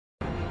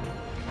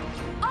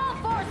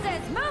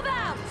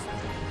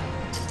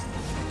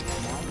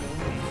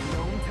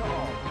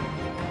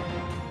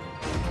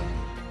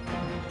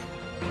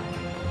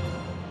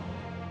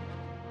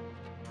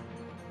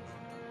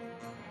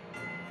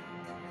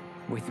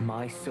With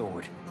my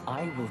sword,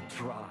 I will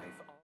drive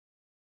all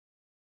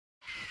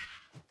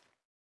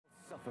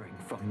suffering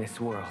from this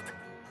world.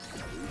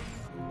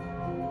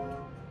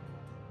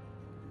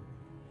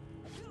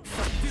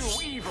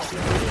 Subdue evil!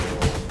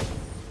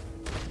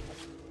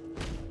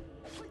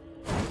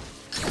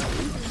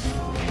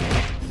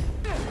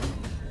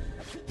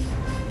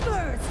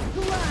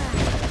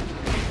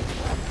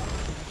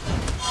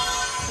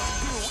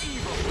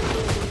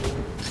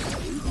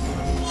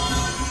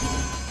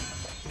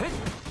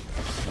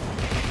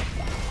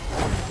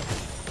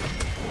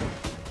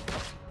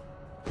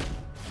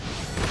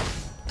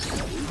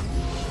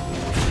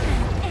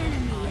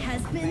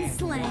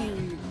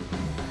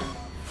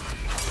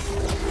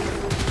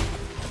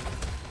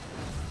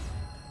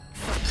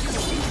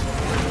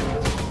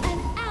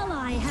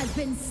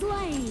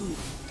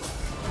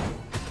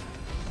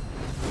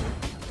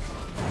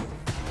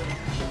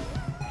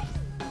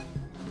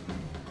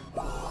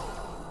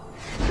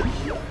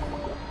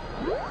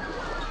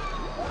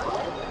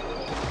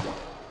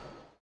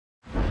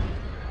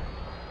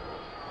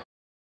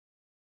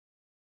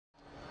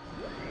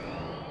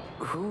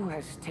 Who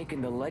has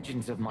taken the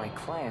legends of my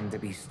clan to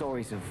be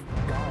stories of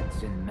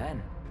gods and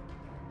men?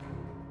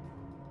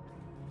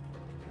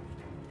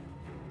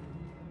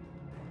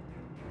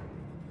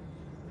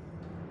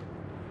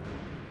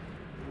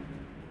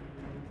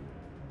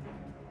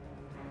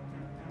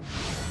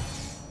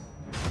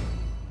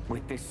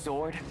 With this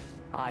sword,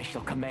 I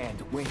shall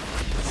command wind.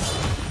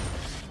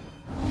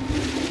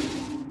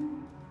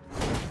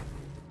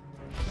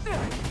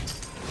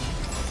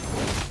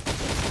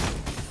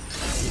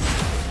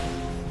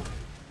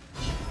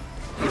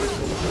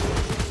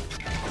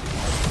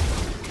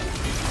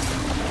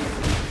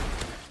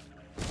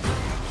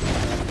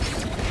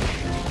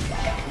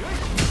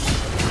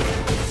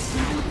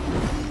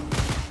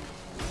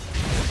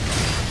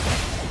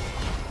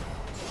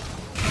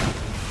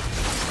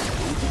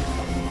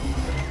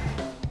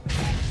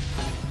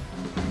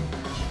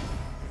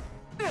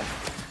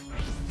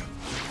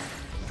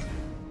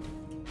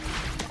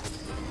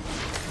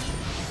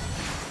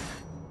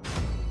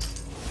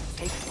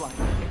 Take flight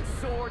and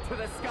soar to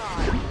the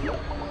sky!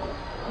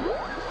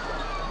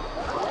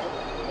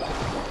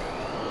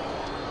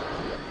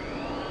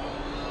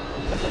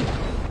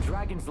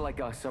 Dragons like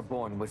us are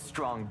born with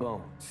strong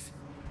bones.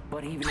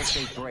 But even if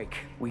they break,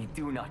 we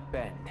do not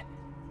bend.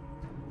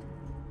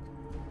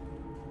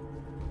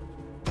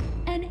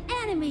 An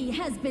enemy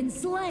has been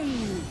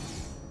slain!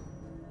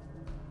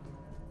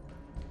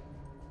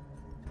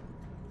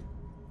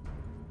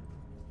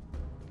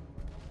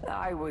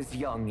 I was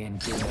young and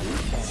didn't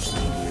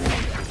understand.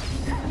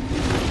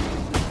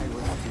 I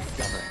was too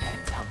stubborn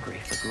and hungry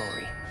for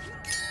glory.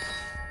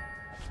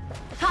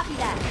 Copy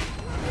that!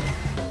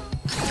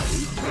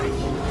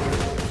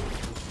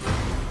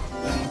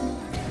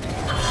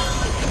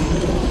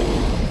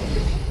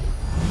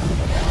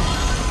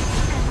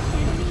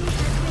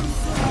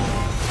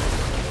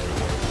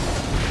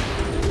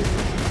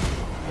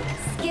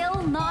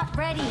 Skill not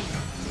ready.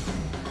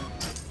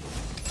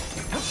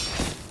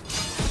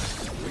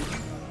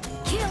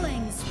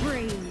 Killing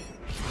spree.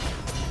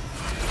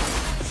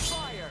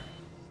 Fire!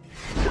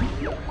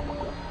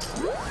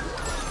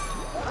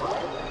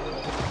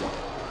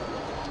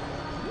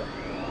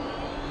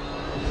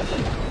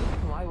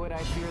 Why would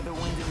I fear the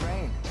wind and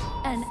rain?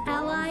 An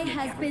ally Storms make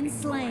has been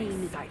everything more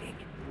slain. exciting.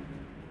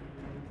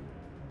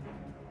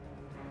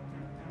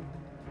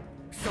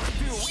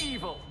 Subdue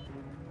evil!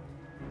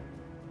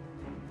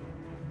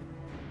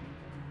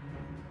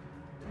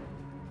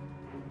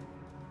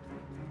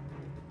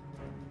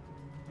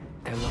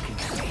 They're looking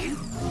at me,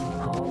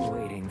 all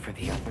waiting for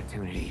the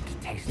opportunity to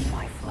taste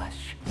my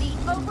flesh. The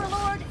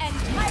Overlord and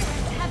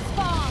Tyrant have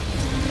spawned!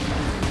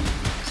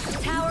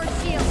 Tower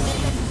shield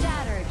has been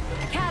shattered.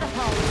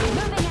 Catapult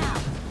moving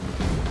out.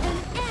 An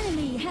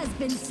enemy has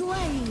been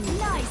slain.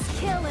 Nice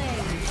killing!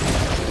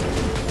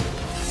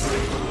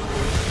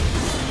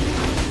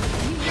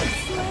 You have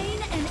slain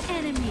an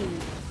enemy.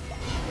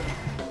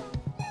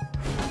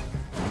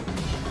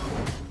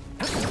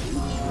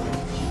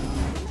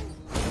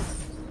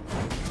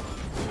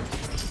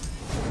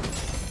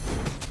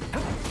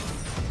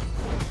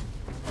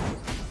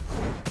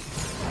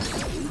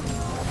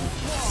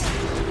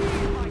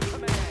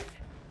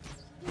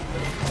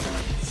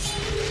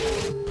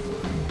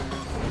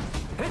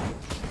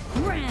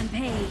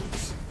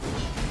 Rampage!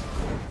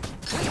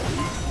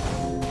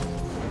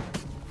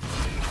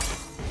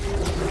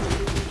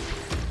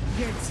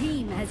 Your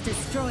team has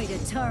destroyed a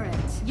turret.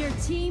 Your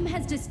team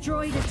has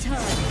destroyed a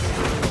turret.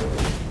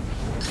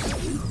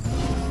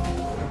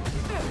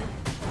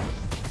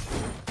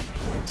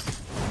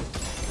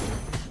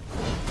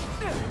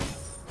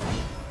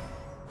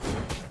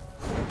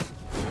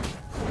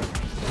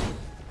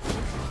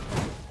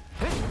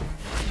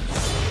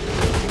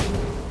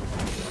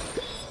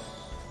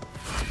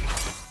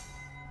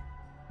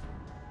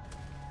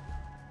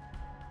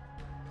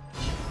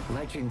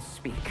 Legends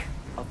speak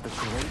of the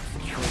great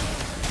tree.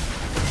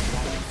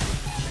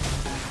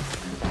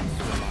 That's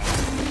where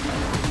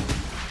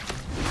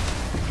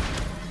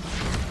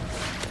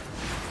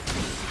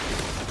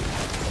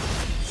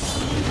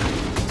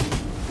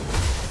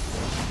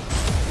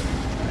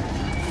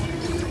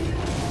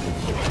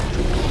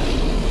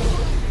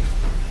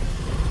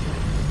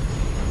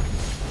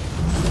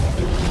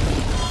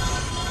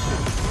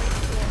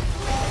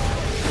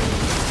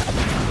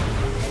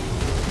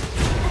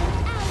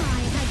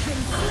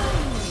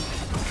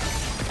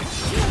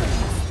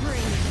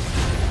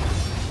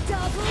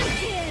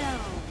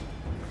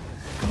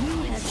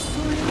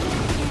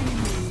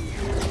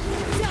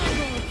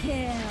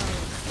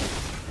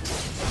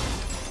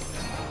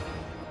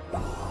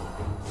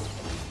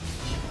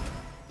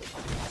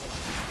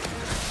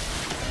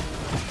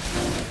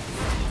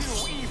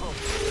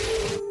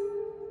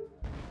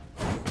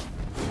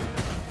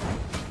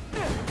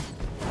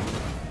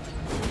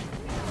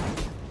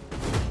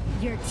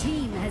Your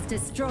team has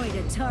destroyed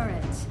a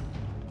turret.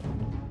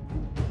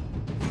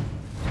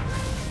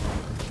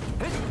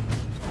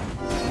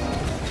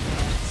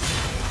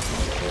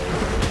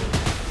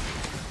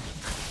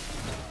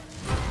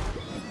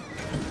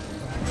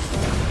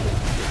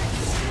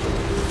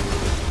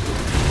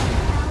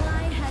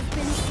 Ally has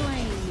been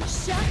slain.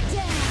 Shut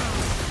down.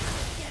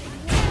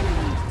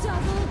 Enemy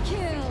double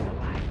kill.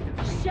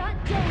 Shut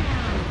down.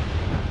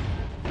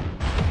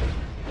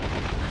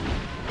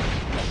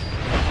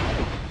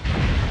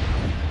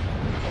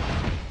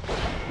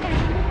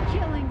 Enemy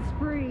killing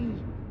spree.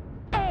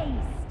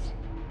 Aced.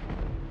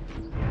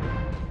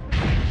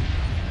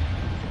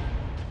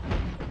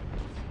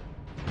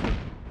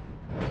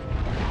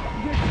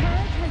 Your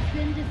turret has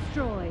been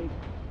destroyed.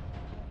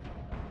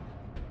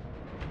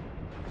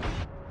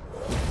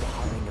 With the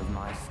humming of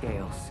my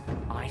scales,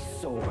 I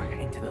soar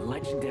into the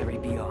legendary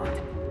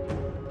beyond.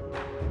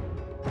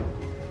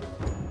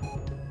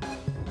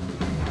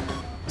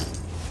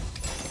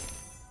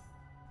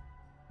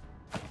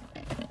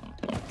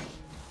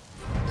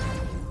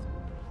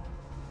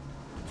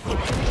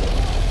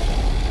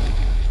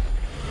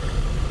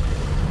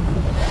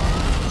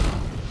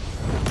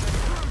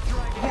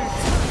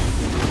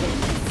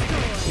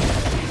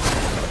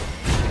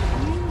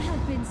 You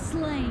have been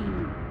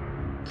slain.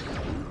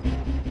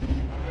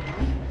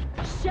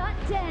 Shut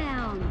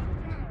down.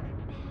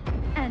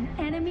 An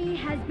enemy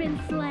has been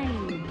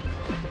slain.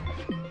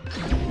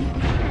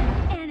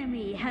 An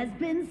enemy has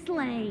been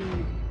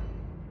slain.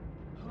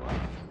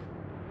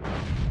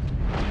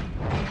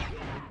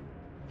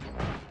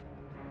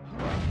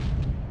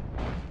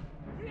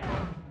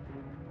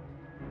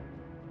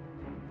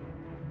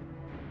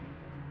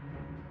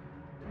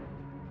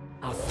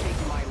 I'll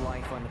stake my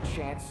life on the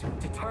chance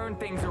to turn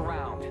things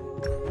around.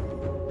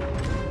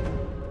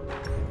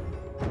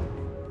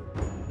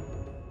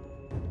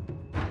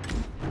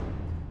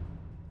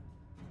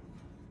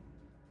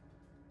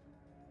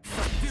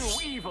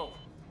 Subdue evil!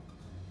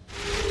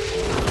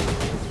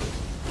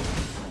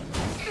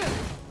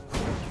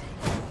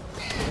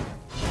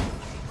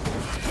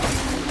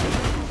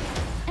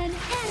 An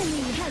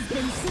enemy has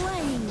been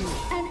slain.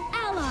 An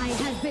ally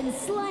has been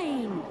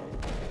slain.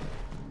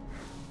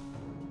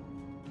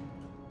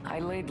 I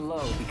laid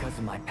low because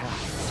of my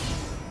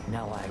past.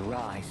 Now I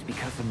rise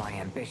because of my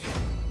ambition.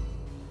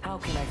 How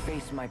can I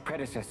face my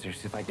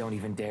predecessors if I don't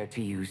even dare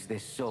to use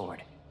this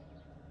sword?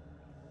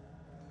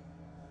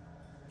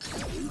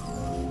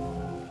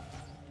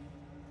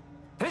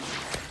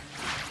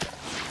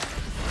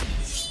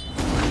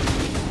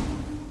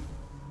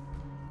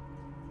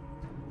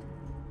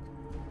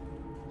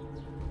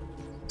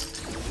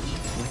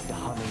 With the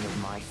humming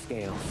of my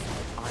scales,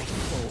 I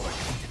soar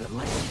into the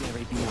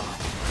legendary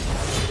beyond.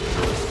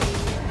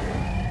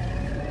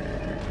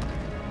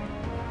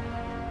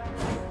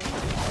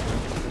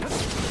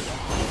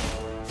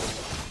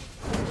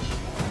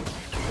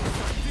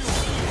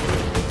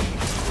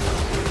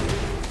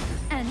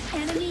 An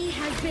enemy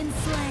has been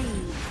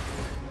slain.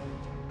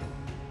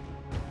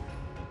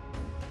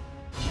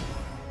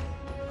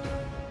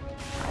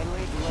 I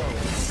laid low.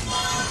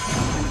 Slain.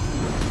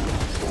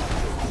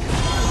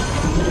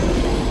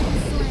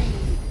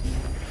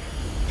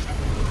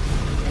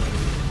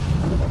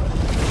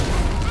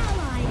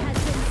 Ally has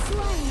been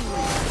slain.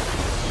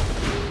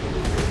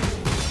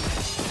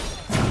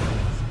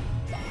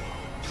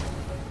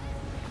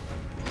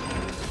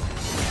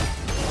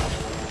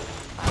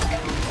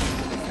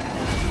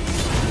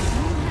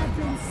 You have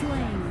been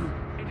slain.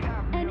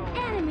 An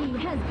enemy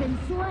has been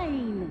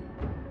slain.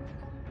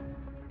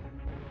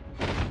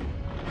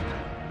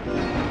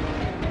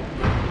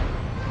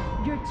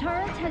 Your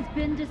turret has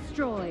been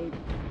destroyed.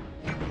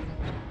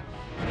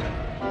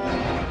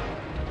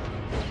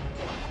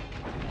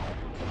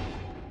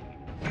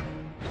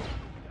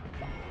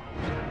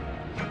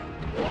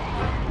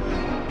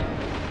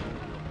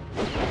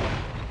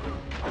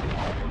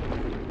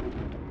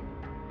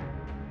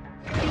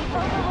 The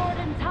Overlord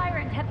and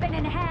Tyrant have been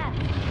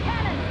enhanced.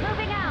 Cannons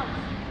moving out.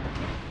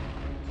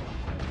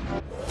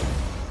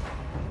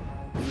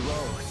 We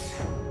rose.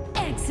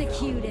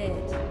 Executed.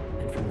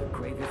 And from the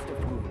gravest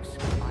of wounds,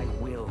 I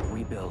will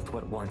rebuild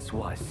what once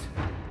was.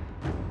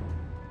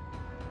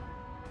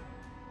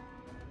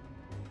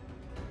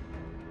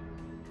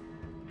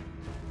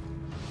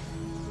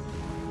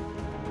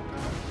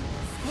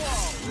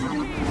 Squall!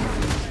 Release my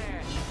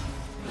command!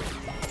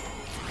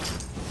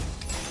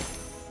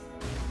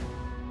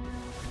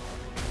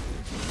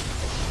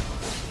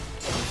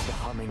 With the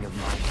humming of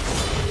my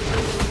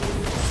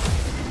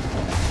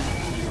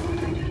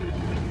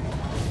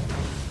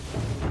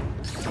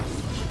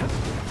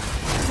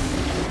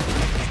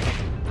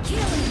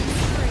Killing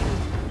spree.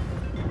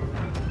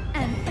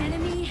 An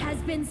enemy has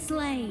been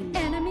slain.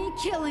 Enemy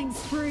killing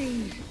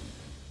spree.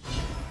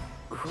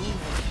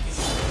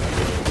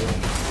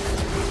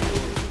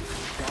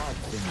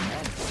 Gods and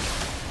men.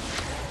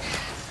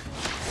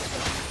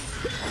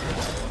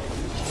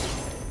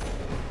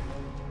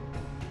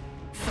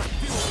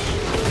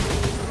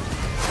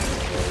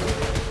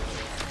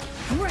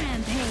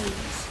 Rampage.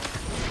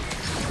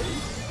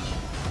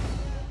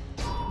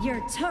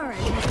 Your turret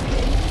has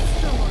been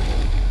destroyed.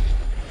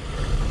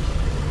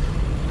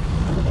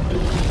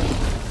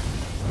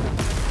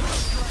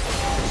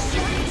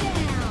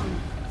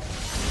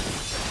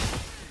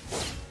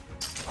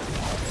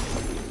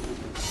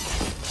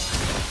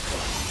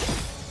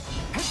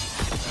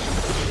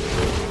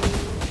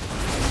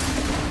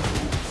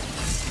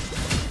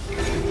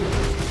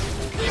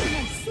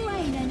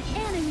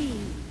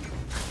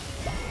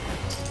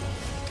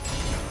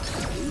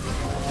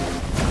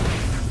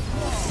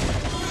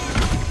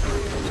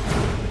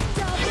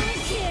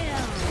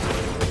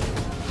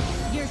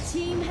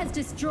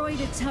 Destroyed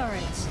a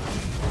turret.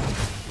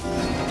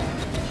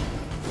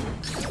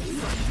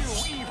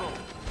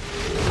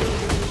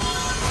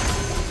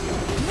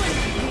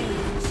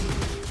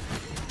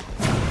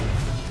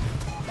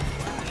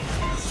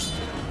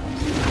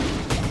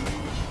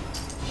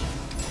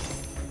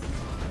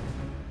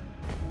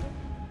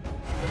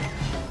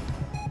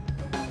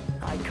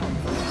 I come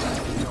from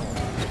North.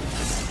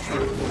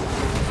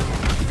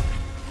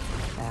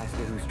 As to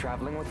who's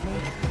traveling with me?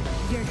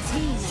 Your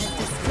team has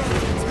destroyed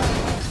a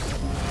turret.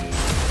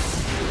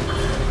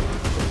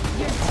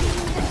 Your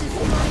team has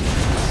destroyed.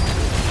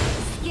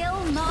 Skill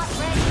not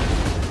ready.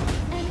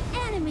 An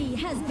enemy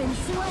has been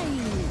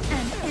slain.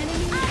 An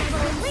enemy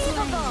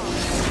unbelievable.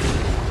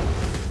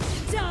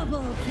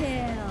 Double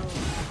kill.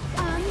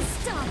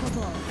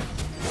 Unstoppable.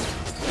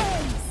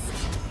 Ace.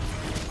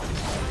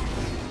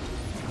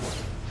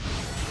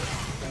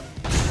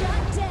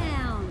 Shut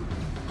down.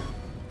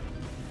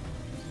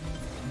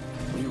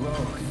 We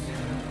rose.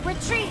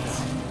 Retreat.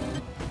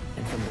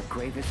 And from the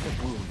gravest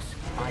of wounds,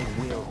 I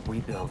will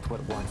rebuild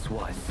what once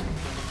was.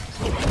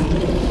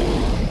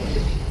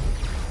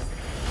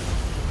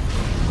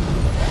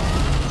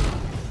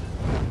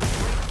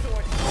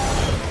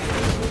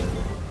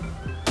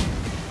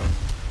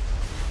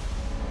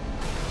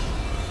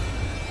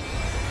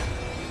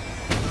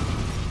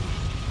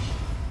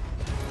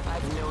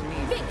 I've no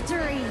need.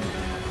 Victory!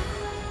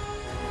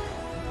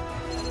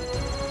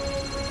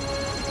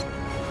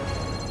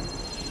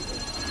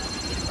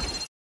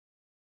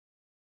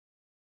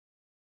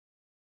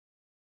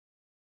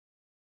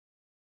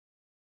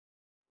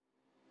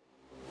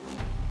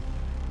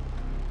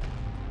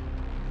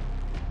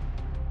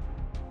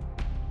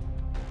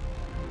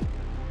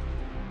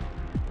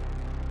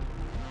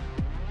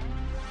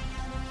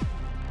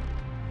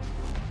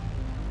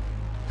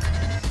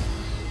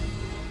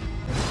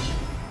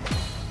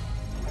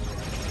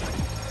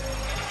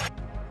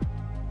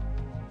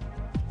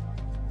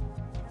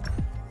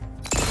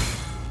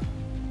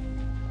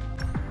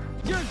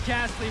 Your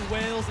ghastly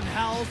wails and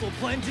howls will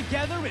blend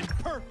together in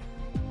perfect.